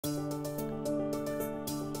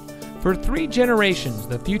For 3 generations,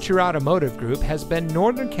 the Future Automotive Group has been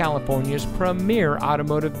Northern California's premier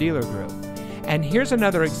automotive dealer group. And here's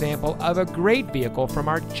another example of a great vehicle from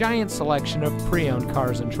our giant selection of pre-owned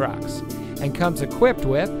cars and trucks. And comes equipped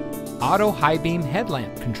with auto high beam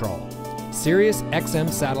headlamp control, Sirius XM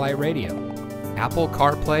satellite radio, Apple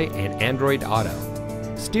CarPlay and Android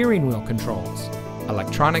Auto, steering wheel controls,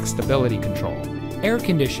 electronic stability control, air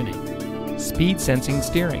conditioning, speed sensing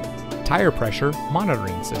steering, tire pressure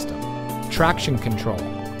monitoring system, traction control,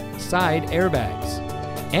 side airbags,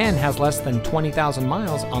 and has less than 20,000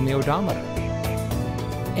 miles on the odometer.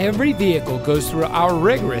 Every vehicle goes through our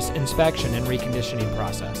rigorous inspection and reconditioning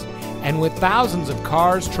process. And with thousands of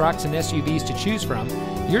cars, trucks, and SUVs to choose from,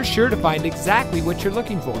 you're sure to find exactly what you're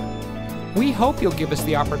looking for. We hope you'll give us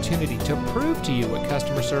the opportunity to prove to you what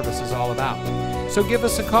customer service is all about. So give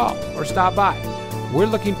us a call or stop by. We're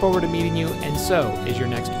looking forward to meeting you, and so is your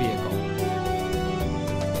next vehicle.